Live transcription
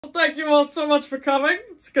Well, thank you all so much for coming.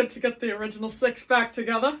 It's good to get the original 6 back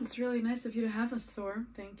together. It's really nice of you to have us, Thor.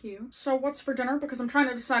 Thank you. So what's for dinner? Because I'm trying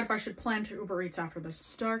to decide if I should plan to Uber Eats after this.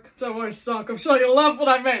 Stark. Don't worry, Stark. I'm sure you'll love what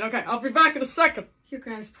I made. Okay, I'll be back in a second. You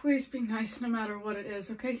guys, please be nice no matter what it is,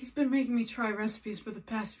 okay? He's been making me try recipes for the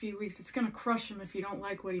past few weeks. It's gonna crush him if you don't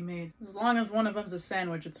like what he made. As long as one of them's a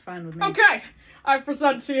sandwich, it's fine with me. Okay, I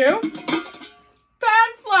present to you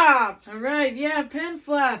pan flaps. All right, yeah, pan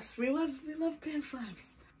flaps. We love pan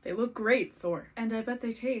flaps. They look great, Thor. And I bet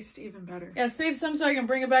they taste even better. Yeah, save some so I can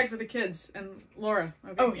bring it back for the kids and Laura.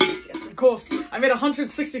 Okay? Oh, yes, Of course. I made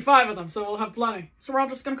 165 of them, so we'll have plenty. So we're all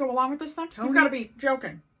just gonna go along with this then? You've gotta be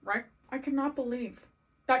joking, right? I cannot believe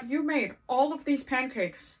that you made all of these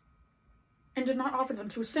pancakes and did not offer them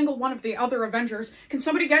to a single one of the other Avengers. Can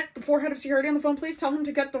somebody get the forehead of security on the phone, please? Tell him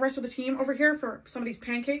to get the rest of the team over here for some of these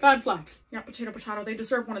pancakes. Pan flaps. Yeah, potato, they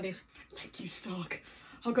deserve one of these. Thank you, Stark.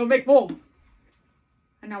 I'll go make more.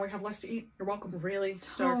 And now we have less to eat. You're welcome. Really,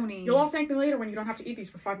 Stark? You'll all thank me later when you don't have to eat these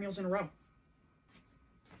for 5 meals in a row.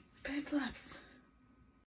 Pan flaps.